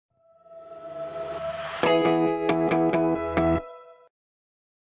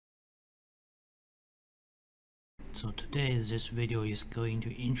So today this video is going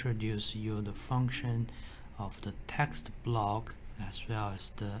to introduce you the function of the text block as well as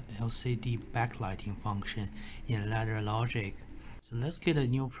the LCD backlighting function in ladder logic. So let's get a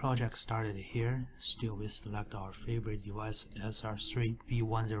new project started here. Still we select our favorite device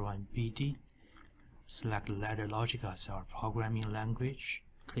SR3B101BD. Select ladder logic as our programming language.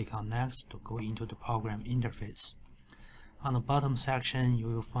 Click on next to go into the program interface. On the bottom section you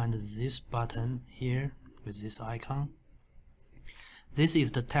will find this button here with this icon. This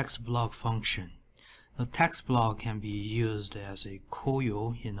is the text block function. The text block can be used as a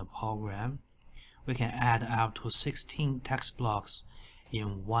coil in the program. We can add up to 16 text blocks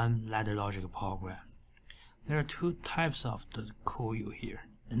in one ladder logic program. There are two types of the coil here,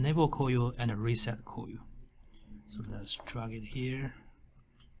 enable coil and a reset coil. So let's drag it here,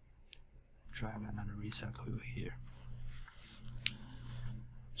 drag another reset coil here.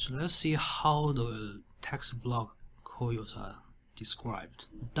 So let's see how the text block coils are described.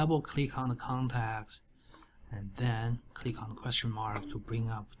 Double click on the contacts and then click on the question mark to bring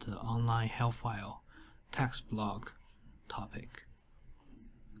up the online help file text block topic.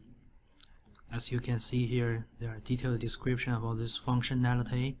 As you can see here, there are detailed description about this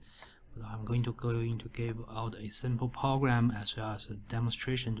functionality, but I'm going to give out a simple program as well as a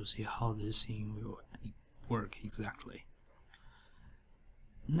demonstration to see how this thing will work exactly.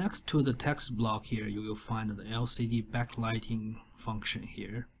 Next to the text block here, you will find the LCD backlighting function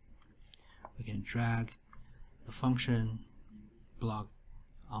here. We can drag the function block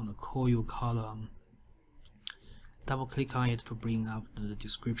on the coil column, double click on it to bring up the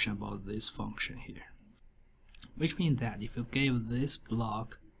description about this function here. Which means that if you give this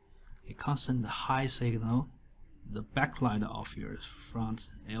block a constant high signal, the backlight of your front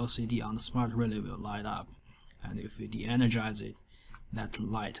LCD on the smart relay will light up, and if you de-energize it, that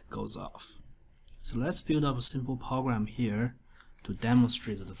light goes off. So let's build up a simple program here to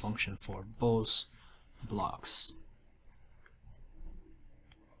demonstrate the function for both blocks.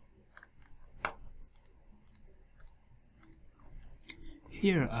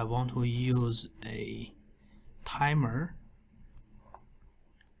 Here I want to use a timer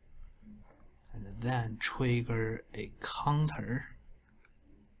and then trigger a counter,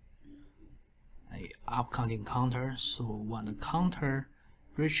 a up-counting counter, so when the counter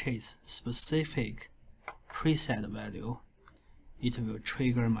reaches specific preset value, it will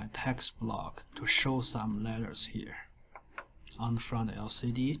trigger my text block to show some letters here on the front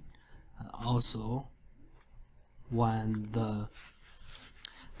LCD. And also when the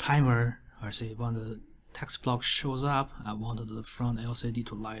timer, or say when the text block shows up, I want the front LCD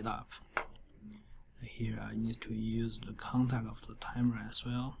to light up. Here I need to use the contact of the timer as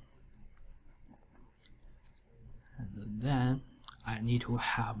well. And then I need to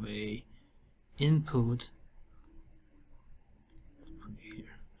have a input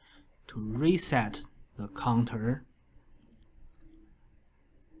here to reset the counter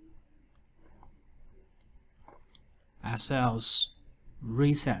as well as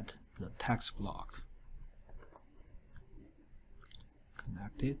reset the text block.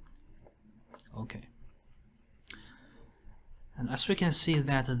 Connected. Okay. And as we can see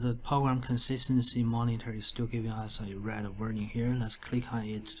that the program consistency monitor is still giving us a red warning here. Let's click on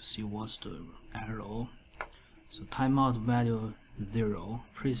it to see what's the error. So timeout value 0,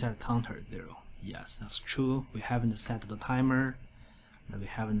 preset counter 0. Yes, that's true. We haven't set the timer, and we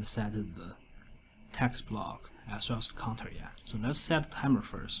haven't set the text block as well as the counter yet. So let's set the timer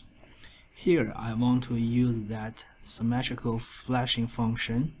first. Here I want to use that symmetrical flashing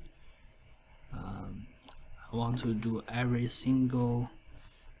function. I want to do every single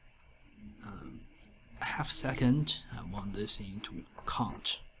half second. I want this thing to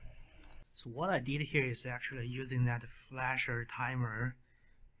count. So what I did here is actually using that flasher timer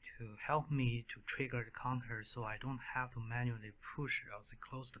to help me to trigger the counter, so I don't have to manually push or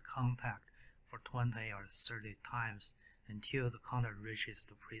close the contact for 20 or 30 times until the counter reaches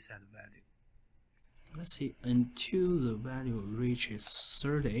the preset value. Let's see, until the value reaches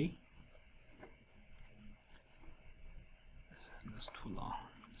 30. That's too long.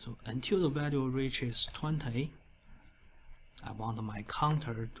 So until the value reaches 20, I want my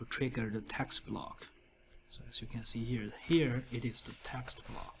counter to trigger the text block. So as you can see here it is the text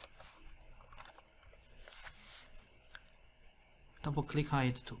block. Double click on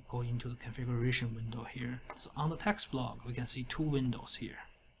it to go into the configuration window here. So on the text block we can see two windows here.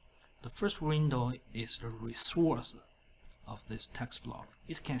 The first window is the resource of this text block.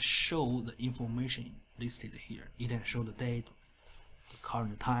 It can show the information listed here. It can show the date, the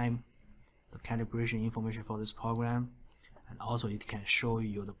current time, the calibration information for this program, and also it can show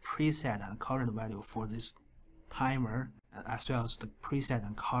you the preset and current value for this timer, as well as the preset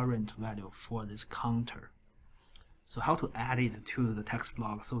and current value for this counter. So how to add it to the text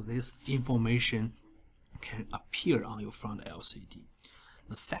block so this information can appear on your front LCD.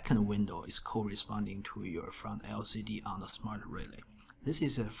 The second window is corresponding to your front LCD on the smart relay. This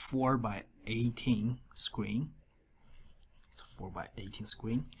is a 4x18 screen. It's a 4x18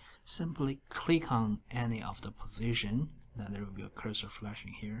 screen. Simply click on any of the position, then there will be a cursor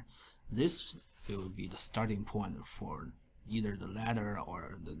flashing here. This will be the starting point for either the ladder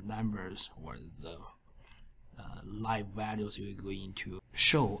or the numbers or the live values you're going to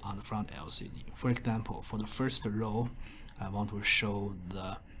show on the front LCD. For example, for the first row, I want to show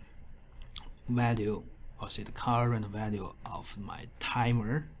the value, or say the current value of my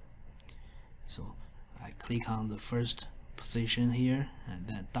timer. So I click on the first position here and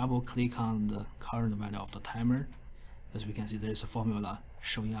then double click on the current value of the timer. As we can see, there's a formula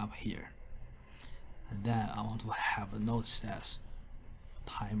showing up here. And then I want to have a note says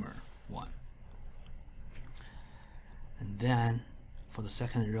timer 1. And then for the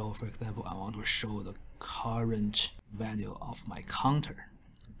second row, for example, I want to show the current value of my counter.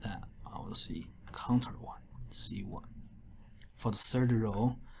 Then I want to see counter 1, C1. For the third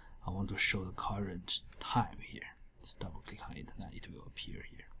row, I want to show the current time here. So double click on it, then it will appear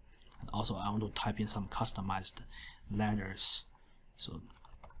here. And also I want to type in some customized letters. So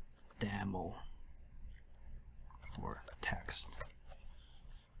demo for text.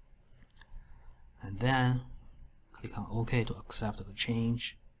 And then click on OK to accept the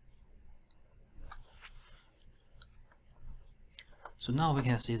change. So now we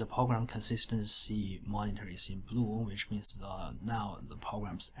can see the program consistency monitor is in blue, which means now the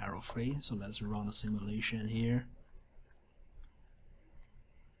program is error free. So let's run the simulation here.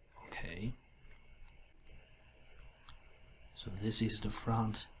 Okay. So this is the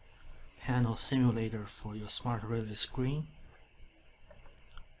front panel simulator for your smart relay screen.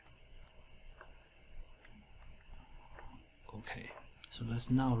 Okay, so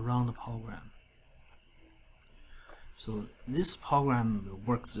let's now run the program. So this program will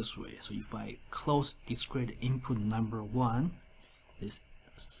work this way. So if I close discrete input number 1, this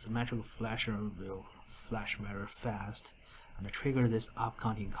symmetrical flasher will flash very fast and trigger this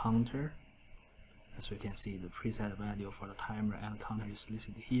upcounting counter. As we can see, the preset value for the timer and counter is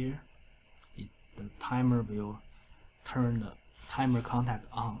listed here. The timer will turn the timer contact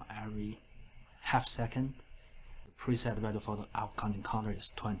on every half second. The preset value for the upcounting counter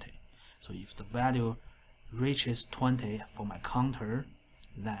is 20. So if the value reaches 20 for my counter,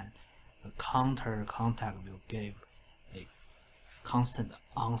 then the counter contact will give a constant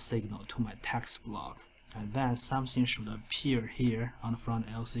on signal to my text block, and then something should appear here on the front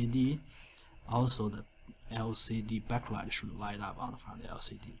LCD. Also the LCD backlight should light up on the front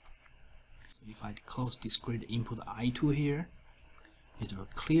LCD. So if I close discrete input I2 here, it will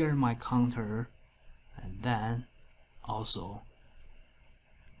clear my counter and then also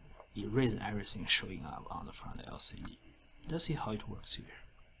erase everything showing up on the front LCD. Let's see how it works here.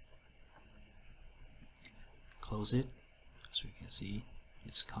 Close it. So you can see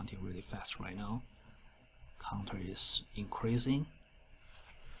it's counting really fast right now. Counter is increasing.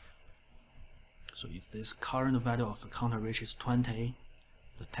 So if this current value of the counter reaches 20,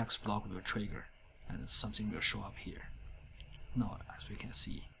 the text block will trigger and something will show up here. Now as we can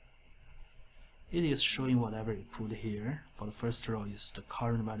see, it is showing whatever you put here. For the first row is the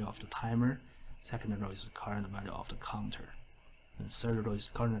current value of the timer, second row is the current value of the counter, and third row is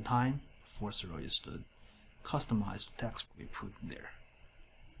the current time, fourth row is the customized text we put there.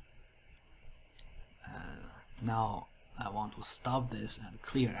 Now I want to stop this and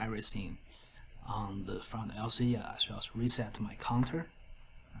clear everything on the front LCD, as well as reset my counter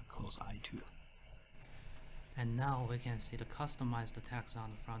and close I2. And now we can see the customized text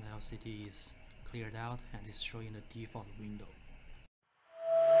on the front LCD is cleared out and is showing the default window.